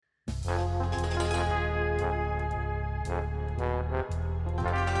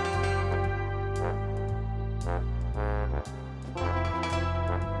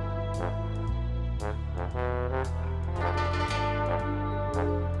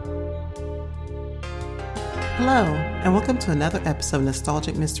Hello, and welcome to another episode of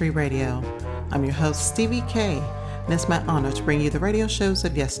Nostalgic Mystery Radio. I'm your host, Stevie K, and it's my honor to bring you the radio shows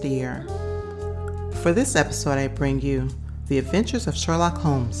of yesteryear. For this episode, I bring you The Adventures of Sherlock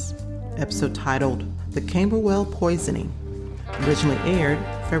Holmes, episode titled The Camberwell Poisoning, originally aired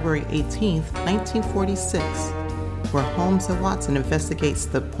February 18th, 1946, where Holmes and Watson investigates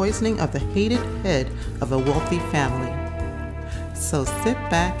the poisoning of the hated head of a wealthy family. So sit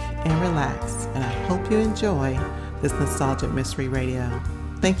back and relax, and I hope you enjoy this Nostalgic Mystery Radio.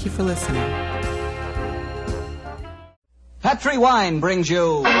 Thank you for listening. Petri Wine brings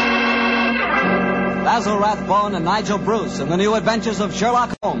you Basil Rathbone and Nigel Bruce in the new adventures of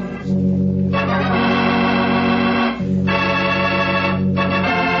Sherlock Holmes.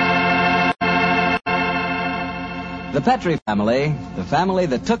 The Petri family, the family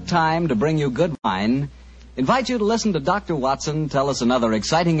that took time to bring you good wine, invite you to listen to Dr. Watson tell us another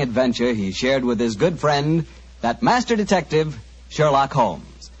exciting adventure he shared with his good friend, that master detective, Sherlock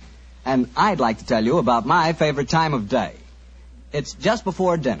Holmes. And I'd like to tell you about my favorite time of day. It's just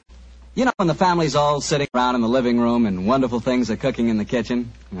before dinner. You know, when the family's all sitting around in the living room and wonderful things are cooking in the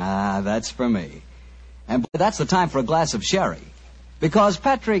kitchen? That's for me. And that's the time for a glass of sherry. Because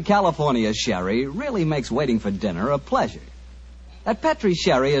Petri California sherry really makes waiting for dinner a pleasure. That Petri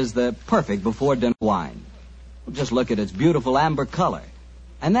sherry is the perfect before-dinner wine. Just look at its beautiful amber color.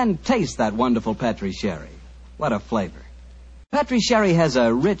 And then taste that wonderful Petri sherry. What a flavor. Petri sherry has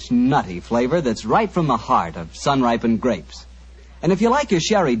a rich, nutty flavor that's right from the heart of sun-ripened grapes. And if you like your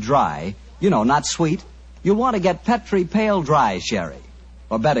sherry dry, not sweet, you'll want to get Petri Pale Dry Sherry.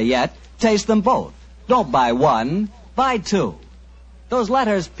 Or better yet, taste them both. Don't buy one, buy two. Those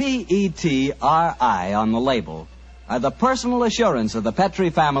letters P-E-T-R-I on the label are the personal assurance of the Petri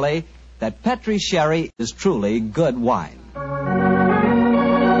family that Petri sherry is truly good wine.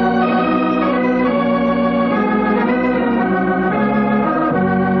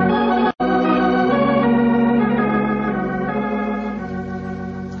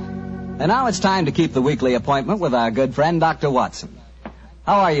 And now it's time to keep the weekly appointment with our good friend, Dr. Watson.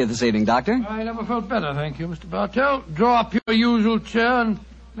 How are you this evening, Doctor? I never felt better, thank you, Mr. Bartell. Draw up your usual chair and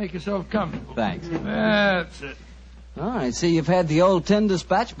make yourself comfortable. Thanks. That's it. Oh, I see you've had the old tin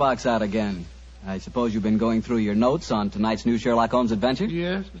dispatch box out again. I suppose you've been going through your notes on tonight's new Sherlock Holmes adventure?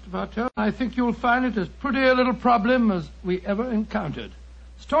 Yes, Mr. Bartell. I think you'll find it as pretty a little problem as we ever encountered.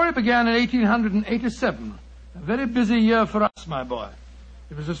 The story began in 1887. A very busy year for us, my boy.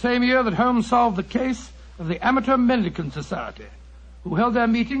 It was the same year that Holmes solved the case of the Amateur Mendicant Society, who held their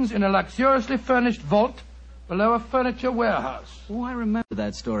meetings in a luxuriously furnished vault below a furniture warehouse. Oh, I remember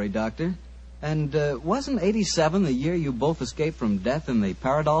that story, Doctor. And wasn't 87 the year you both escaped from death in the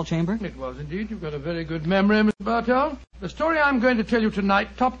Paradol chamber? It was indeed. You've got a very good memory, Mr. Bartell. The story I'm going to tell you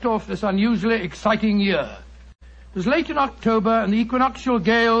tonight topped off this unusually exciting year. It was late in October, and the equinoctial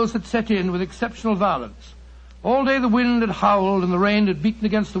gales had set in with exceptional violence. All day the wind had howled and the rain had beaten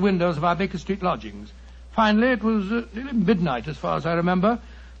against the windows of our Baker Street lodgings. Finally, it was nearly midnight, as far as I remember.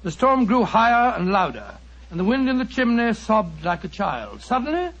 The storm grew higher and louder, and the wind in the chimney sobbed like a child.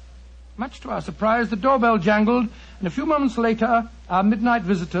 Suddenly, much to our surprise, the doorbell jangled, and a few moments later, our midnight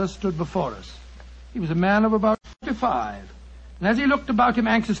visitor stood before us. He was a man of about 45, and as he looked about him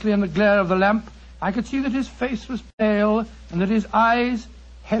anxiously in the glare of the lamp, I could see that his face was pale and that his eyes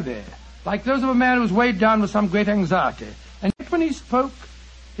heavy, like those of a man who was weighed down with some great anxiety. And yet when he spoke,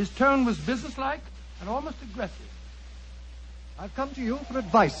 his tone was businesslike and almost aggressive. I've come to you for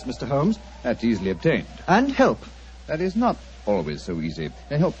advice, Mr. Holmes. That's easily obtained. And help. That is not always so easy.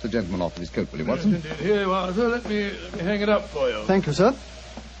 Help the gentleman off with his coat, will you, Watson? Yes, indeed. Here you are, sir. Let me hang it up for you. Thank you, sir.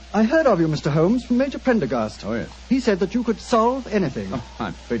 I heard of you, Mr. Holmes, from Major Prendergast. Oh, yes. He said that you could solve anything. Oh, I'm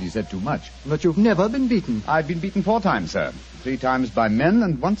afraid he said too much. But you've never been beaten. I've been beaten 4 times, sir. 3 times by men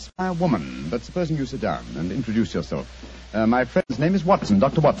and once by a woman. But supposing you sit down and introduce yourself. My friend's name is Watson,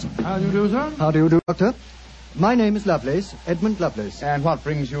 Dr. Watson. How do you do, sir? How do you do, Doctor? My name is Lovelace, Edmund Lovelace. And what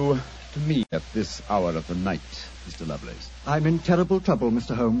brings you to me at this hour of the night, Mr. Lovelace? I'm in terrible trouble,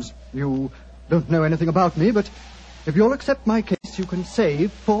 Mr. Holmes. You don't know anything about me, but if you'll accept my case, you can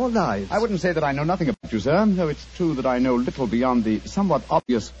save 4 lives. I wouldn't say that I know nothing about you, sir, though it's true that I know little beyond the somewhat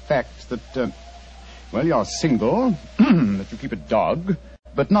obvious facts that, you're single, that you keep a dog,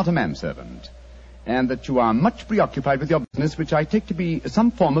 but not a manservant, and that you are much preoccupied with your business, which I take to be some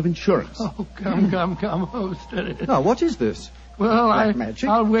form of insurance. Oh, come. Oh, steady. Now, what is this? Well, magic?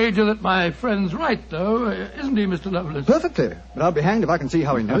 I'll wager that my friend's right, though. Isn't he, Mr. Lovelace? Perfectly. But I'll be hanged if I can see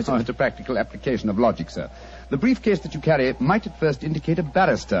how he knows it. It's a practical application of logic, sir. The briefcase that you carry might at first indicate a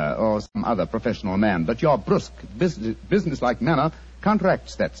barrister or some other professional man, but your brusque, businesslike manner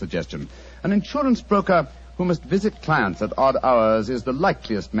counteracts that suggestion. An insurance broker who must visit clients at odd hours is the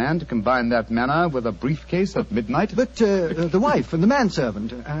likeliest man to combine that manner with a briefcase at midnight. But the wife and the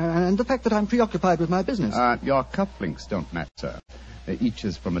manservant, and the fact that I'm preoccupied with my business. Your cufflinks don't match, sir. Each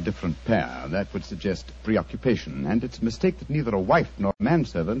is from a different pair. That would suggest preoccupation, and it's a mistake that neither a wife nor a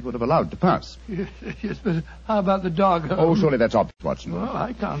manservant would have allowed to pass. Yes, but how about the dog, Holmes? Oh, surely that's obvious, Watson. Well,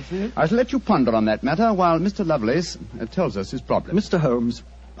 I can't see it. I shall let you ponder on that matter while Mr. Lovelace tells us his problem. Mr. Holmes,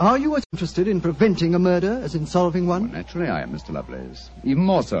 are you as interested in preventing a murder as in solving one? Well, naturally I am, Mr. Lovelace. Even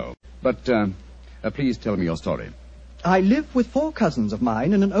more so. But please tell me your story. I live with 4 cousins of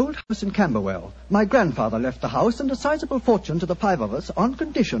mine in an old house in Camberwell. My grandfather left the house and a sizable fortune to the 5 of us on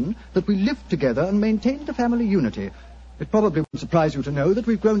condition that we lived together and maintained the family unity. It probably won't surprise you to know that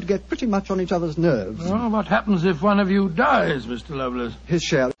we've grown to get pretty much on each other's nerves. Well, what happens if one of you dies, Mr. Lovelace? His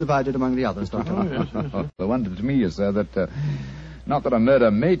share is divided among the others, Doctor. Oh, yes. The wonder to me is, sir, that not that a murder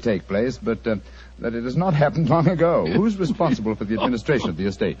may take place, but that it has not happened long ago. Who's responsible for the administration of the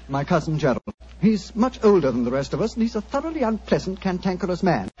estate? My cousin Gerald. He's much older than the rest of us, and he's a thoroughly unpleasant, cantankerous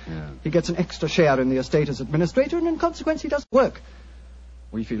man. Yeah. He gets an extra share in the estate as administrator, and in consequence he doesn't work.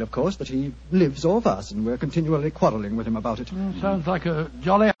 We feel, of course, that he lives off us, and we're continually quarrelling with him about it. Well, sounds like a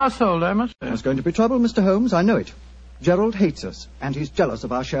jolly household, I must say. There's going to be trouble, Mr. Holmes, I know it. Gerald hates us, and he's jealous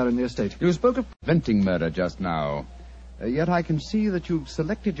of our share in the estate. You spoke of preventing murder just now. Yet I can see that you've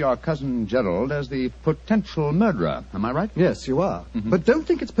selected your cousin Gerald as the potential murderer. Am I right? Yes, you are. Mm-hmm. But don't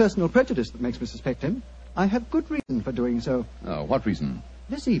think it's personal prejudice that makes me suspect him. I have good reason for doing so. Oh, what reason?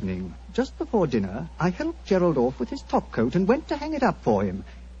 This evening, just before dinner, I helped Gerald off with his topcoat and went to hang it up for him.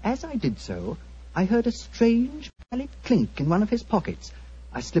 As I did so, I heard a strange metallic clink in one of his pockets.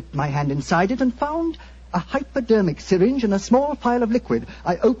 I slipped my hand inside it and found a hypodermic syringe and a small phial of liquid.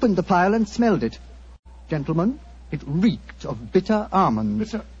 I opened the phial and smelled it. Gentlemen, it reeked of bitter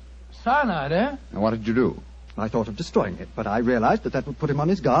almonds. Bitter cyanide, eh? And what did you do? I thought of destroying it, but I realized that would put him on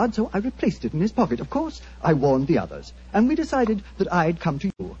his guard, so I replaced it in his pocket. Of course, I warned the others, and we decided that I'd come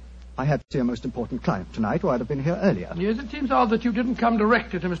to you. I had to see a most important client tonight, or I'd have been here earlier. Yes, it seems odd that you didn't come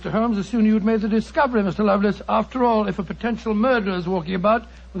directly to Mr. Holmes as soon as you'd made the discovery, Mr. Lovelace. After all, if a potential murderer is walking about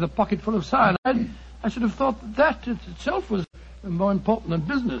with a pocket full of cyanide, I should have thought that itself was more important than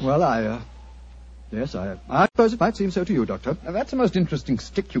business. Well, Yes, I suppose it might seem so to you, Doctor. Now, that's a most interesting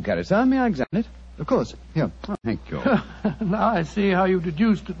stick you carry, sir. May I examine it? Of course. Here. Oh, thank you. Now I see how you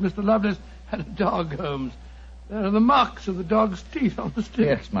deduced that Mr. Lovelace had a dog, Holmes. There are the marks of the dog's teeth on the stick.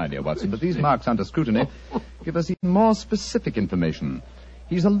 Yes, my dear Watson, but these marks under scrutiny give us even more specific information.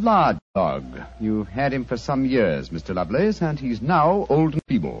 He's a large dog. You've had him for some years, Mr. Lovelace, and he's now old and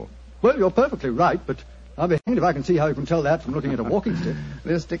feeble. Well, you're perfectly right, but I'll be hanged if I can see how you can tell that from looking at a walking stick.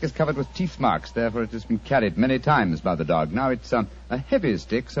 This stick is covered with teeth marks, therefore it has been carried many times by the dog. Now, it's a heavy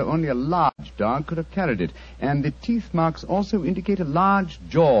stick, so only a large dog could have carried it. And the teeth marks also indicate a large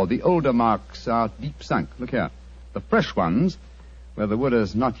jaw. The older marks are deep sunk. Look here. The fresh ones, where the wood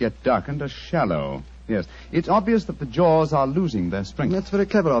has not yet darkened, are shallow. Yes, it's obvious that the jaws are losing their strength. That's very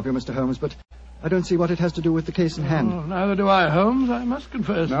clever of you, Mr. Holmes, but I don't see what it has to do with the case in hand. Oh, neither do I, Holmes, I must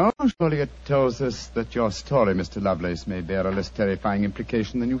confess. No, surely it tells us that your story, Mr. Lovelace, may bear a less terrifying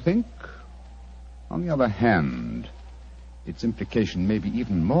implication than you think. On the other hand, its implication may be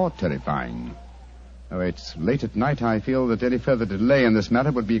even more terrifying. Though it's late at night, I feel that any further delay in this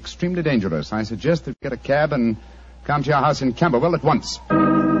matter would be extremely dangerous. I suggest that we get a cab and come to your house in Camberwell at once.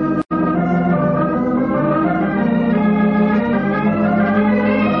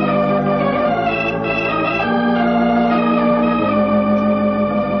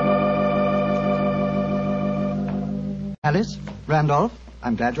 Alice, Randolph,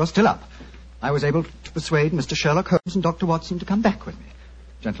 I'm glad you're still up. I was able to persuade Mr. Sherlock Holmes and Dr. Watson to come back with me.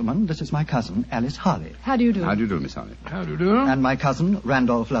 Gentlemen, this is my cousin, Alice Harley. How do you do? How do you do, Miss Harley? How do you do? And my cousin,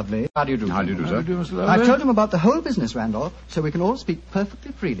 Randolph Lovely. How do you do? How do you do, sir? How do you do, Mr. Lovelace? I've told him about the whole business, Randolph, so we can all speak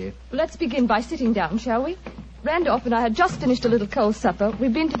perfectly freely. Let's begin by sitting down, shall we? Randolph and I had just finished a little cold supper.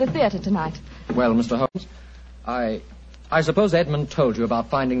 We've been to the theatre tonight. Well, Mr. Holmes, I suppose Edmund told you about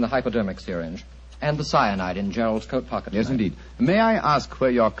finding the hypodermic syringe and the cyanide in Gerald's coat pocket. Yes, tonight. indeed. May I ask where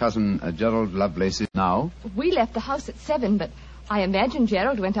your cousin, Gerald Lovelace, is now? We left the house at 7, but I imagine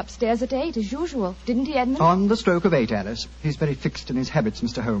Gerald went upstairs at 8, as usual. Didn't he, Edmund? On the stroke of 8, Alice. He's very fixed in his habits,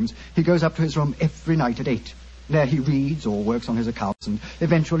 Mr. Holmes. He goes up to his room every night at 8. There he reads or works on his accounts and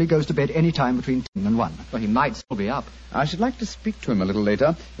eventually goes to bed any time between 10 and 1. Well, he might still be up. I should like to speak to him a little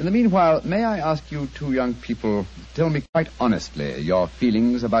later. In the meanwhile, may I ask you two young people, tell me quite honestly your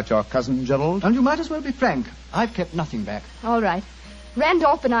feelings about your cousin Gerald? And you might as well be frank. I've kept nothing back. All right.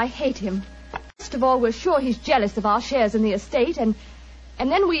 Randolph and I hate him. First of all, we're sure he's jealous of our shares in the estate, and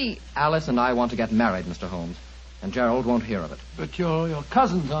And then we... Alice and I want to get married, Mr. Holmes. And Gerald won't hear of it. But you're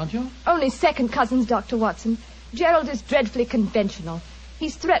cousins, aren't you? Only second cousins, Dr. Watson. Gerald is dreadfully conventional.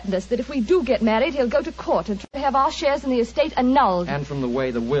 He's threatened us that if we do get married, he'll go to court and try to have our shares in the estate annulled. And from the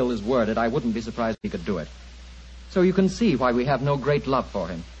way the will is worded, I wouldn't be surprised if he could do it. So you can see why we have no great love for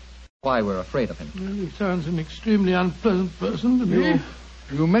him. Why we're afraid of him. Well, he sounds an extremely unpleasant person to me.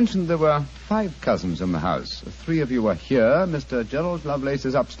 You mentioned there were 5 cousins in the house. 3 of you are here. Mr. Gerald Lovelace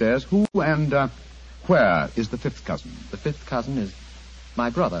is upstairs. Who and where is the 5th cousin? The 5th cousin is my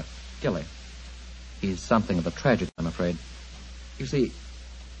brother, Gilly. He's something of a tragedy, I'm afraid. You see,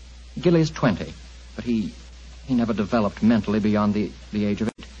 Gilly's 20, but he never developed mentally beyond the age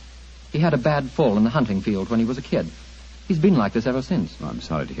of 8. He had a bad fall in the hunting field when he was a kid. He's been like this ever since. Oh, I'm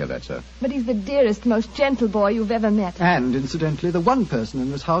sorry to hear that, sir. But he's the dearest, most gentle boy you've ever met. And, incidentally, the one person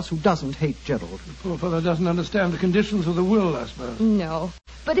in this house who doesn't hate Gerald. The poor fellow doesn't understand the conditions of the will, I suppose. No.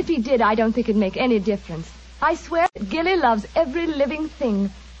 But if he did, I don't think it'd make any difference. I swear that Gilly loves every living thing,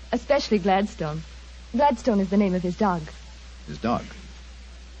 especially Gladstone. Gladstone is the name of his dog. His dog?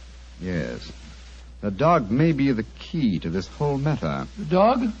 Yes. The dog may be the key to this whole matter. The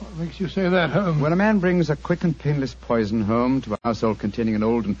dog? What makes you say that, Holmes? When a man brings a quick and painless poison home to a household containing an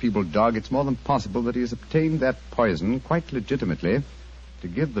old and feeble dog, it's more than possible that he has obtained that poison, quite legitimately, to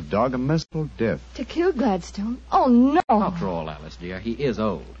give the dog a merciful death. To kill Gladstone? Oh, no. After all, Alice, dear, he is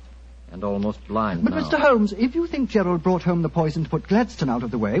old and almost blind But, now. Mr. Holmes, if you think Gerald brought home the poison to put Gladstone out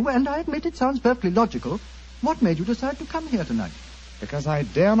of the way, well, and I admit it sounds perfectly logical, what made you decide to come here tonight? Because I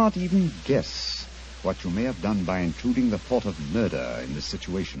dare not even guess what you may have done by intruding the thought of murder in this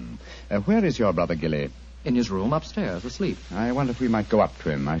situation. Where is your brother, Gilly? In his room upstairs, asleep. I wonder if we might go up to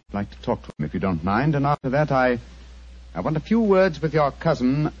him. I'd like to talk to him, if you don't mind. And after that, I want a few words with your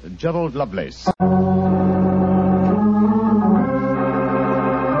cousin, Gerald Lovelace.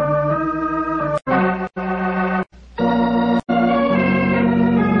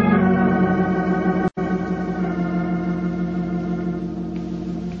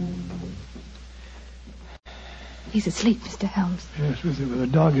 He's asleep, Mr. Holmes. Yes, with a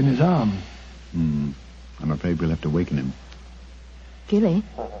dog in his arm. I'm afraid we'll have to waken him. Gilly?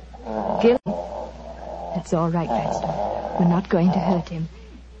 Gilly? That's all right, Gladstone. We're not going to hurt him.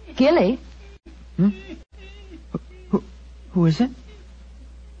 Gilly? Who is it?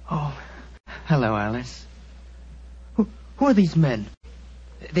 Oh, hello, Alice. Who are these men?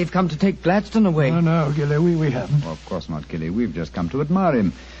 They've come to take Gladstone away. No, Gilly, we haven't. Oh, of course not, Gilly. We've just come to admire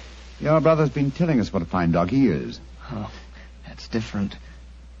him. Your brother's been telling us what a fine dog he is. Oh, that's different.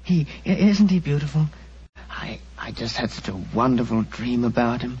 Isn't he beautiful? I just had such a wonderful dream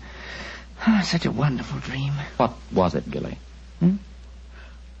about him. Such a wonderful dream. What was it, Gilly?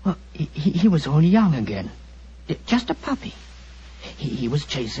 Well, he was all young again. Just a puppy. He was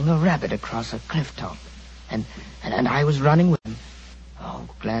chasing a rabbit across a cliff top. And I was running with him. Oh,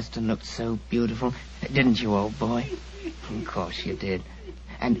 Gladstone looked so beautiful. Didn't you, old boy? Of course you did.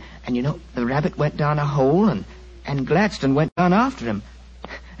 And you know, the rabbit went down a hole, and Gladstone went down after him.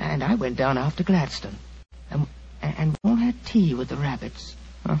 And I went down after Gladstone. And we all had tea with the rabbits.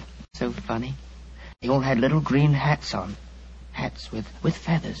 Oh, so funny. They all had little green hats on. Hats with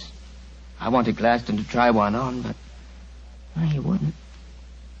feathers. I wanted Gladstone to try one on, but he wouldn't.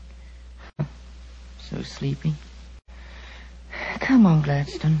 So sleepy. Come on,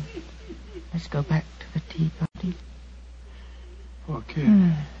 Gladstone. Let's go back to the tea party.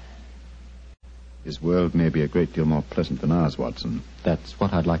 Okay. His world may be a great deal more pleasant than ours, Watson. That's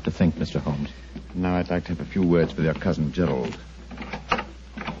what I'd like to think, Mr. Holmes. Now I'd like to have a few words with your cousin, Gerald.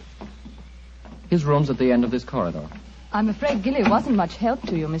 His room's at the end of this corridor. I'm afraid Gilly wasn't much help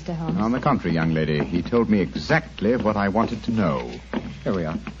to you, Mr. Holmes. On the contrary, young lady, he told me exactly what I wanted to know. Here we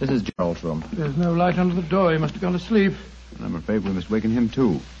are. This is Gerald's room. There's no light under the door. He must have gone to sleep. And I'm afraid we must waken him,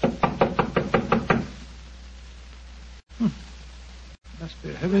 too. Must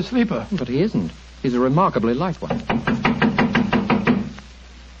be a heavy sleeper. But he isn't. He's a remarkably light one.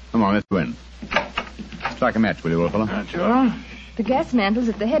 Come on, let's go in. Strike a match, will you, old fellow? Sure. The gas mantle's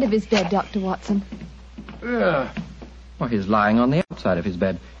at the head of his bed, Dr. Watson. Yeah. Well, he's lying on the outside of his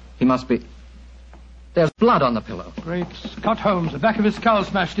bed. He must be... There's blood on the pillow. Great Scott, Holmes. The back of his skull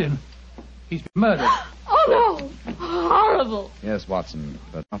smashed in. He's been murdered. Oh, no. Horrible. Yes, Watson,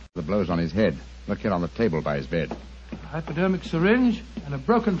 but not the blows on his head. Look here on the table by his bed. A hypodermic syringe and a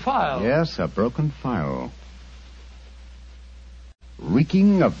broken file. Yes, a broken file.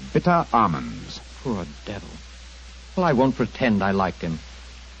 Reeking of bitter almonds. Poor devil. Well, I won't pretend I liked him.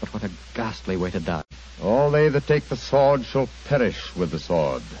 But what a ghastly way to die. All they that take the sword shall perish with the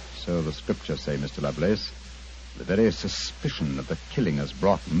sword. So the scriptures say, Mr. Lovelace. The very suspicion of the killing has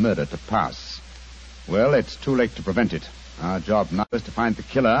brought murder to pass. Well, it's too late to prevent it. Our job now is to find the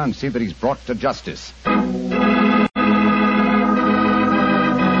killer and see that he's brought to justice.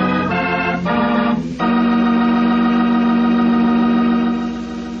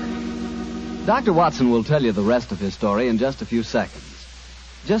 Dr. Watson will tell you the rest of his story in just a few seconds.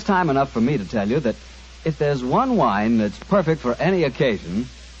 Just time enough for me to tell you that if there's one wine that's perfect for any occasion,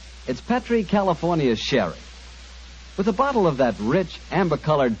 it's Petri California Sherry. With a bottle of that rich,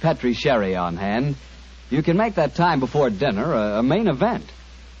 amber-colored Petri Sherry on hand, you can make that time before dinner a main event.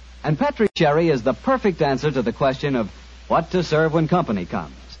 And Petri Sherry is the perfect answer to the question of what to serve when company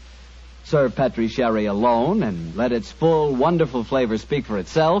comes. Serve Petri Sherry alone and let its full, wonderful flavor speak for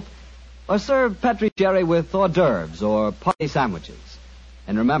itself, or serve Petri Sherry with hors d'oeuvres or party sandwiches.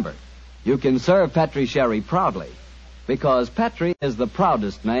 And remember, you can serve Petri Sherry proudly, because Petri is the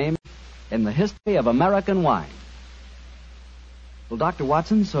proudest name in the history of American wine. Well, Dr.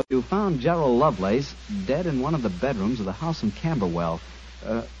 Watson, so you found Gerald Lovelace dead in one of the bedrooms of the house in Camberwell.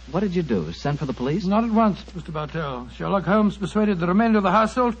 What did you do? Send for the police? Not at once, Mr. Bartell. Sherlock Holmes persuaded the remainder of the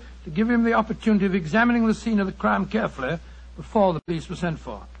household to give him the opportunity of examining the scene of the crime carefully before the police were sent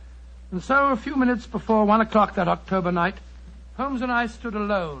for. And so, a few minutes before 1 o'clock that October night, Holmes and I stood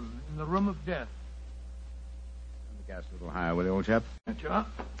alone in the room of death. Turn the gas a little higher, will you, old chap? Right you are.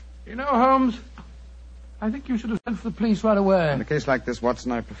 You know, Holmes, I think you should have sent for the police right away. In a case like this,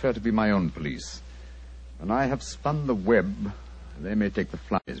 Watson, I prefer to be my own police. When I have spun the web, they may take the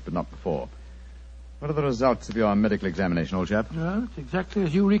flies, but not before. What are the results of your medical examination, old chap? Well, it's exactly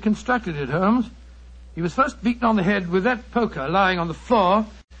as you reconstructed it, Holmes. He was first beaten on the head with that poker lying on the floor.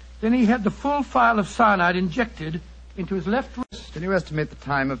 Then he had the full phial of cyanide injected into his left wrist. Can you estimate the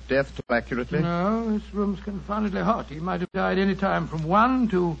time of death too accurately? No, this room's confoundedly hot. He might have died any time from 1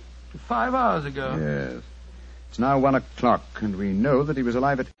 to 5 hours ago. Yes. It's now 1 o'clock, and we know that he was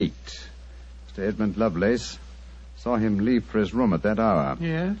alive at 8. Mr. Edmund Lovelace saw him leave for his room at that hour.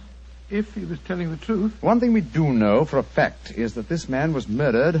 Yes, if he was telling the truth. One thing we do know for a fact is that this man was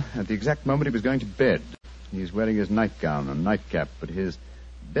murdered at the exact moment he was going to bed. He's wearing his nightgown and nightcap, but his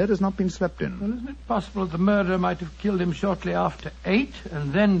bed has not been slept in. Well, isn't it possible that the murderer might have killed him shortly after 8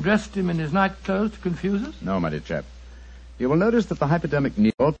 and then dressed him in his nightclothes to confuse us? No, my dear chap. You will notice that the hypodermic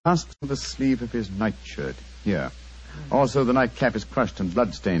needle passed through the sleeve of his nightshirt. Here. Also, the nightcap is crushed and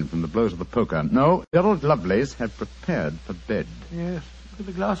bloodstained from the blows of the poker. No, Gerald Lovelace had prepared for bed. Yes. Look at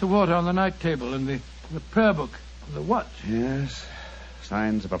the glass of water on the night table and the prayer book and the watch. Yes.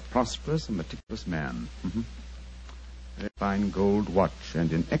 Signs of a prosperous and meticulous man. Mm-hmm. A fine gold watch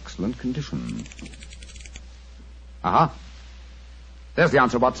and in excellent condition. Aha. There's the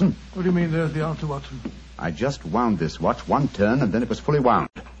answer, Watson. What do you mean there's the answer, Watson? I just wound this watch one turn and then it was fully wound.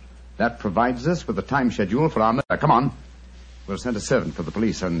 That provides us with a time schedule for our murder. Come on. We'll send a servant for the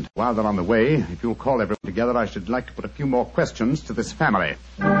police, and while they're on the way, if you'll call everyone together, I should like to put a few more questions to this family.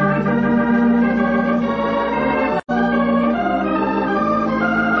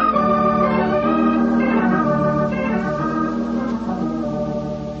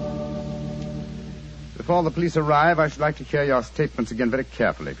 Before the police arrive, I should like to hear your statements again very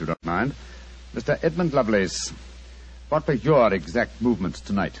carefully, if you don't mind. Mr. Edmund Lovelace, what were your exact movements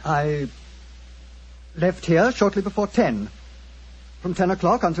tonight? I left here shortly before 10. From 10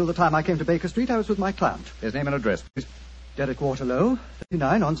 o'clock until the time I came to Baker Street, I was with my client. His name and address, please. Derek Waterlow,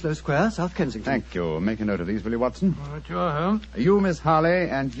 39 Onslow Square, South Kensington. Thank you. Make a note of these, will you, Watson? All right, you are, Holmes. You, Miss Harley,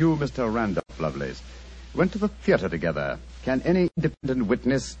 and you, Mr. Randolph Lovelace, went to the theater together. Can any independent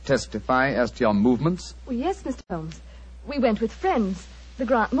witness testify as to your movements? Well, yes, Mr. Holmes. We went with friends, the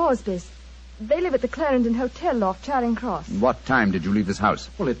Grant Moresbys. They live at the Clarendon Hotel off Charing Cross. What time did you leave this house?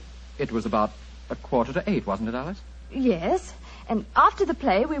 Well, it was about 7:45, wasn't it, Alice? Yes, and after the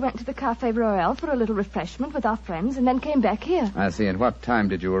play, we went to the Café Royal for a little refreshment with our friends and then came back here. I see. And what time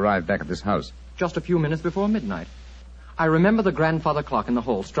did you arrive back at this house? Just a few minutes before midnight. I remember the grandfather clock in the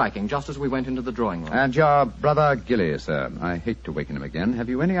hall striking just as we went into the drawing room. And your brother Gilly, sir. I hate to waken him again. Have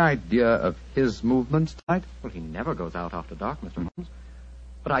you any idea of his movements tonight? Well, he never goes out after dark, Mr. Holmes.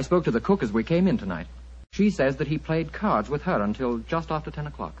 But I spoke to the cook as we came in tonight. She says that he played cards with her until just after 10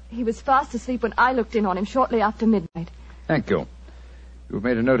 o'clock. He was fast asleep when I looked in on him shortly after midnight. Thank you. You've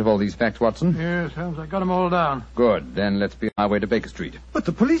made a note of all these facts, Watson? Yes, Holmes, I got them all down. Good. Then let's be on our way to Baker Street. But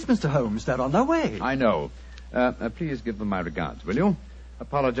the police, Mr. Holmes, they're on their way. I know. Please give them my regards, will you?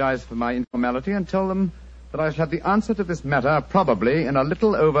 Apologize for my informality and tell them that I shall have the answer to this matter probably in a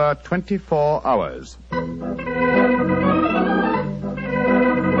little over 24 hours.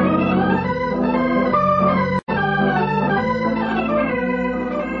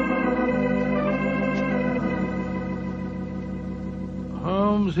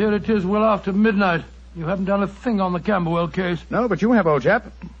 Holmes, here it is well after midnight. You haven't done a thing on the Camberwell case. No, but you have, old chap.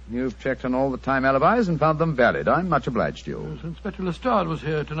 You've checked on all the time alibis and found them valid. I'm much obliged to you. Yes, Inspector Lestrade was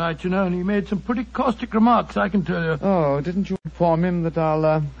here tonight, and he made some pretty caustic remarks, I can tell you. Oh, didn't you inform him that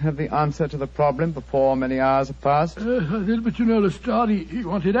I'll have the answer to the problem before many hours have passed? Yes, I did, but Lestrade, he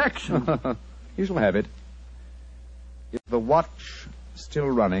wanted action. You shall have it. Is the watch still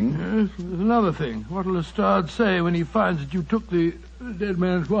running? Yes, there's another thing. What'll Lestrade say when he finds that you took the dead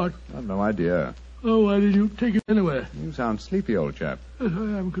man's watch? I've no idea. Oh, why did you take it anyway? You sound sleepy, old chap. Yes,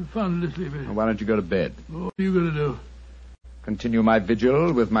 I am confoundedly sleepy. Well, why don't you go to bed? What are you going to do? Continue my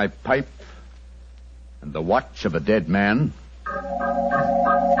vigil with my pipe and the watch of a dead man.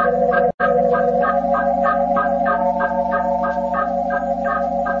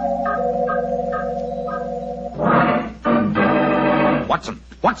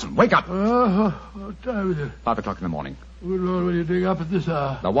 Watson, wake up! What time is it? 5 o'clock in the morning. Good Lord, will you dig up at this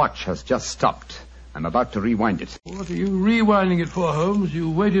hour? The watch has just stopped. I'm about to rewind it. What are you rewinding it for, Holmes?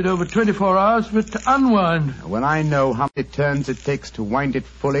 You waited over 24 hours for it to unwind. When I know how many turns it takes to wind it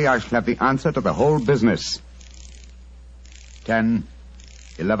fully, I shall have the answer to the whole business. 10,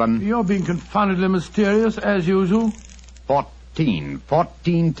 11... You're being confoundedly mysterious, as usual.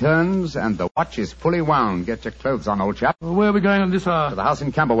 14 turns, and the watch is fully wound. Get your clothes on, old chap. Well, where are we going on this hour? To the house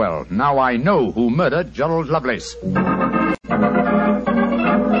in Camberwell. Now I know who murdered Gerald Lovelace.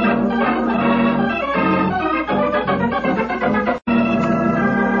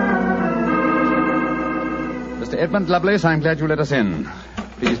 Mr. Edmund Lovelace, I'm glad you let us in.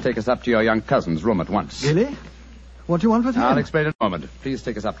 Please take us up to your young cousin's room at once. Gilly? What do you want with him? I'll explain in a moment. Please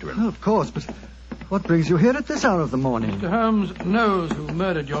take us up to him. Oh, of course, but what brings you here at this hour of the morning? Mr. Holmes knows who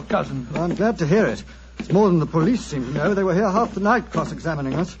murdered your cousin. Well, I'm glad to hear it. It's more than the police seem to know. They were here half the night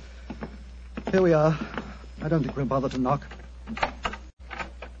cross-examining us. Here we are. I don't think we'll bother to knock.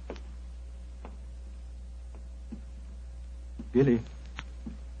 Gilly?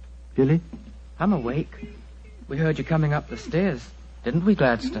 Gilly? I'm awake. We heard you coming up the stairs, didn't we,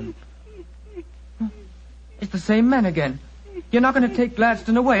 Gladstone? It's the same men again. You're not going to take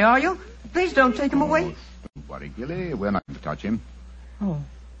Gladstone away, are you? Please don't take him away. Don't worry, Gilly. We're not going to touch him. Oh.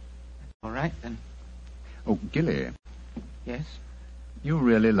 All right, then. Oh, Gilly. Yes? You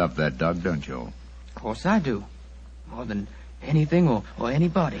really love that dog, don't you? Of course I do. More than anything or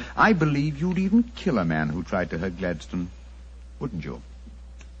anybody. I believe you'd even kill a man who tried to hurt Gladstone. Wouldn't you?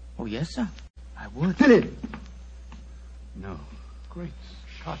 Oh, yes, sir. I would. Gilly! No. Great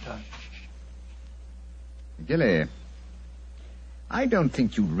Scott. Gilly, I don't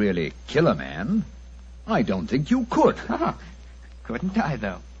think you'd really kill a man. I don't think you could. Couldn't I,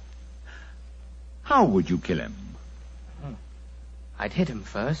 though? How would you kill him? I'd hit him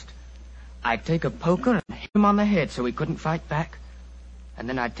first. I'd take a poker and hit him on the head so he couldn't fight back. And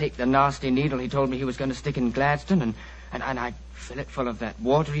then I'd take the nasty needle he told me he was going to stick in Gladstone, and I'd fill it full of that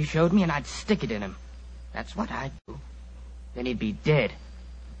water he showed me, and I'd stick it in him. That's what I'd do. Then he'd be dead.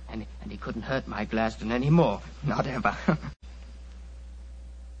 And he couldn't hurt my Gladstone anymore. Not ever.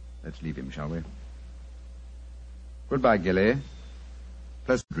 Let's leave him, shall we? Goodbye, Gilly.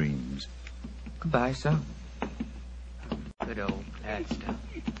 Pleasant dreams. Goodbye, sir. Good old Gladstone.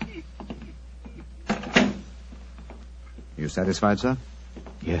 You satisfied, sir?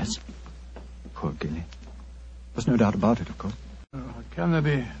 Yes. Poor Gilly. There's no doubt about it, of course. Can there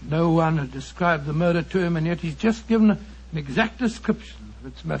be no one who described the murder to him, and yet he's just given an exact description of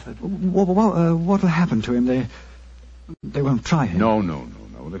its method? What'll happen to him? They won't try him. No.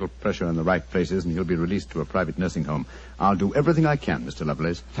 A little pressure in the right places, and he'll be released to a private nursing home. I'll do everything I can, Mr.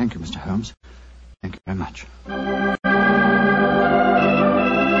 Lovelace. Thank you, Mr. Holmes. Thank you very much.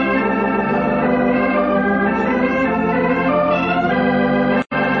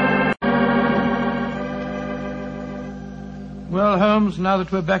 Well, Holmes, now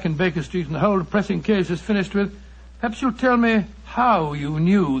that we're back in Baker Street and the whole depressing case is finished with, perhaps you'll tell me how you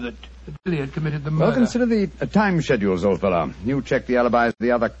knew that Billy had committed the murder. Well, consider the time schedules, old fellow. You checked the alibis of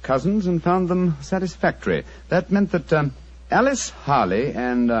the other cousins and found them satisfactory. That meant that Alice Harley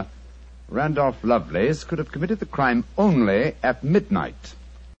and Randolph Lovelace could have committed the crime only at midnight.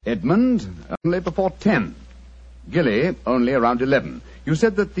 Edmund only before 10. Gilly only around 11. You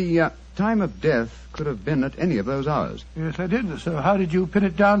said that the time of death could have been at any of those hours. Yes, I did. So how did you pin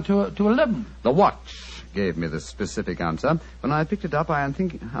it down to 11? The watch gave me the specific answer. When I picked it up, I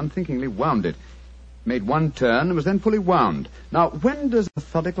unthinkingly wound it. Made one turn and was then fully wound. Now, when does a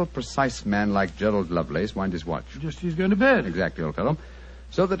methodical, precise man like Gerald Lovelace wind his watch? Just as he's going to bed. Exactly, old fellow.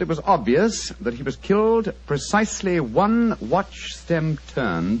 So that it was obvious that he was killed precisely one watch stem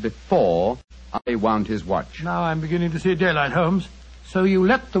turn before I wound his watch. Now I'm beginning to see daylight, Holmes. So you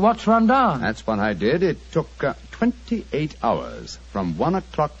let the watch run down? That's what I did. It took 28 hours, from 1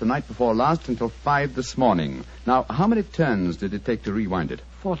 o'clock the night before last until 5 this morning. Now, how many turns did it take to rewind it?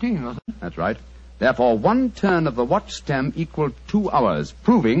 14, wasn't it? That's right. Therefore, 1 turn of the watch stem equaled 2 hours,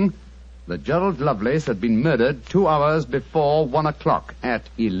 proving that Gerald Lovelace had been murdered 2 hours before 1 o'clock at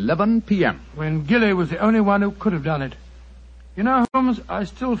 11 p.m. When Gilly was the only one who could have done it. You know, Holmes, I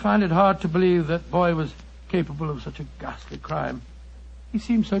still find it hard to believe that boy was capable of such a ghastly crime. He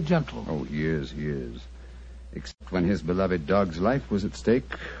seemed so gentle. Oh, he is. Except when his beloved dog's life was at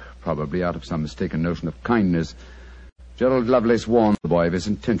stake, probably out of some mistaken notion of kindness. Gerald Lovelace warned the boy of his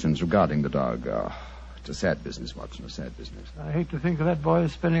intentions regarding the dog. It's a sad business, Watson, a sad business. I hate to think of that boy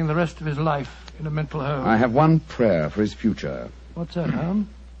spending the rest of his life in a mental home. I have one prayer for his future. What's that, Holmes?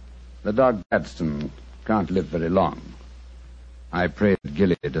 The dog Gladstone can't live very long. I pray that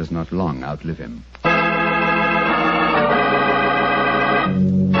Gilly does not long outlive him.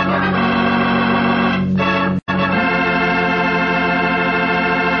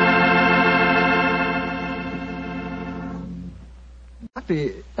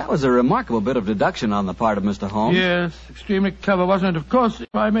 Doctor, that was a remarkable bit of deduction on the part of Mr. Holmes. Yes, extremely clever, wasn't it? Of course,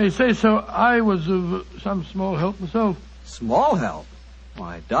 if I may say so, I was of some small help myself. Small help?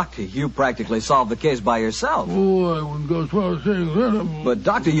 Why, Doctor, you practically solved the case by yourself. Oh, I wouldn't go as far as saying that. But,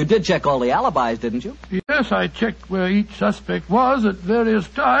 Doctor, you did check all the alibis, didn't you? Yes, I checked where each suspect was at various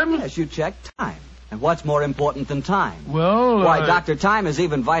times. Yes, you checked time. And what's more important than time? Well, Why, Doctor, time is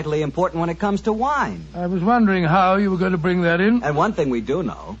even vitally important when it comes to wine. I was wondering how you were going to bring that in. And one thing we do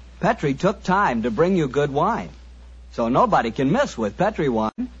know, Petrie took time to bring you good wine. So nobody can miss with Petrie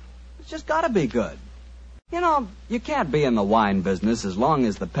wine. It's just got to be good. You know, you can't be in the wine business as long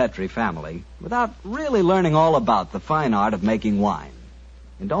as the Petrie family without really learning all about the fine art of making wine.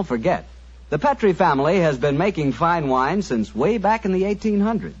 And don't forget, the Petrie family has been making fine wine since way back in the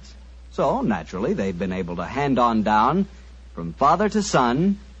 1800s. So, naturally, they've been able to hand on down, from father to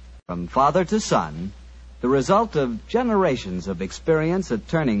son, the result of generations of experience at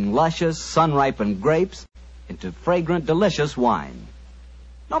turning luscious, sun-ripened grapes into fragrant, delicious wine.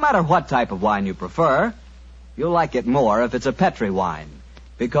 No matter what type of wine you prefer, you'll like it more if it's a Petrie wine,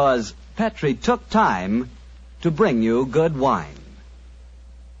 because Petrie took time to bring you good wine.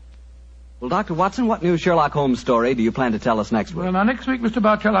 Well, Dr. Watson, what new Sherlock Holmes story do you plan to tell us next week? Well, now, next week, Mr.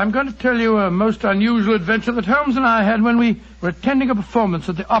 Bartell, I'm going to tell you a most unusual adventure that Holmes and I had when we were attending a performance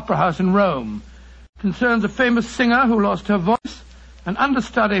at the Opera House in Rome. It concerns a famous singer who lost her voice, an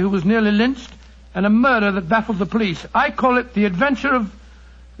understudy who was nearly lynched, and a murder that baffled the police. I call it The Adventure of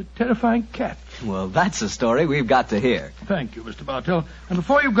the Terrifying Cat. Well, that's a story we've got to hear. Thank you, Mr. Bartell. And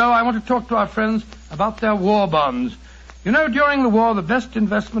before you go, I want to talk to our friends about their war bonds. You know, during the war, the best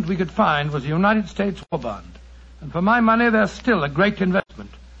investment we could find was the United States war bond. And for my money, they're still a great investment.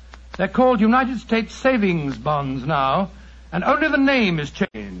 They're called United States savings bonds now, and only the name is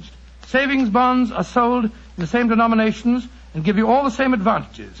changed. Savings bonds are sold in the same denominations and give you all the same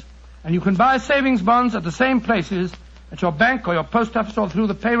advantages. And you can buy savings bonds at the same places, at your bank or your post office or through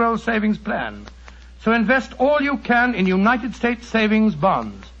the payroll savings plan. So invest all you can in United States savings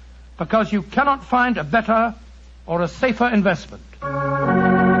bonds, because you cannot find a better or a safer investment.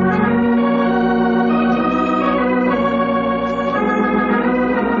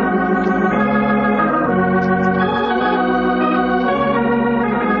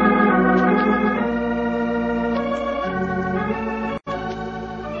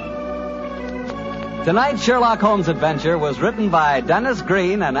 Tonight's Sherlock Holmes adventure was written by Dennis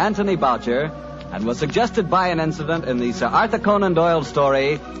Green and Anthony Boucher and was suggested by an incident in the Sir Arthur Conan Doyle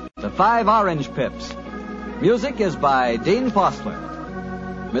story, The 5 Orange Pips. Music is by Dean Fossler.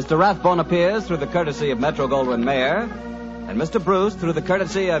 Mr. Rathbone appears through the courtesy of Metro-Goldwyn-Mayer, and Mr. Bruce through the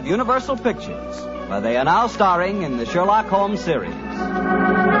courtesy of Universal Pictures, where they are now starring in the Sherlock Holmes series.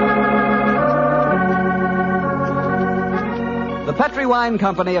 The Petrie Wine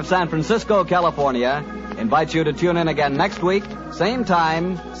Company of San Francisco, California, invites you to tune in again next week, same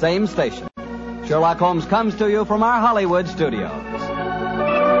time, same station. Sherlock Holmes comes to you from our Hollywood studios.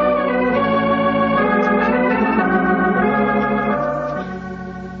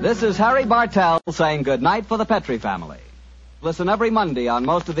 This is Harry Bartell saying good night for the Petrie family. Listen every Monday on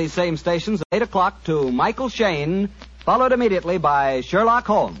most of these same stations at 8 o'clock to Michael Shayne, followed immediately by Sherlock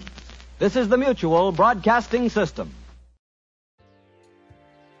Holmes. This is the Mutual Broadcasting System.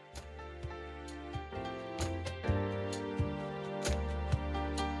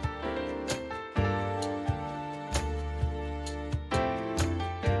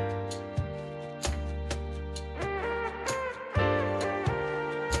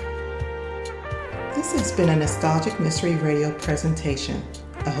 This This has been a Nostalgic Mystery Radio presentation.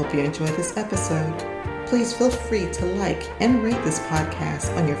 I hope you enjoyed this episode. Please feel free to like and rate this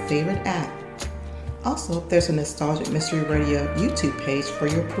podcast on your favorite app. Also, there's a Nostalgic Mystery Radio YouTube page for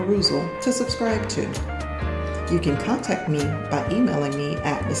your perusal to subscribe to. You can contact me by emailing me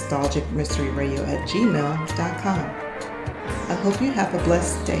at nostalgicmysteryradio@gmail.com. I hope you have a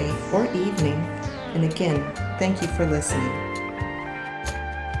blessed day or evening. And again, thank you for listening.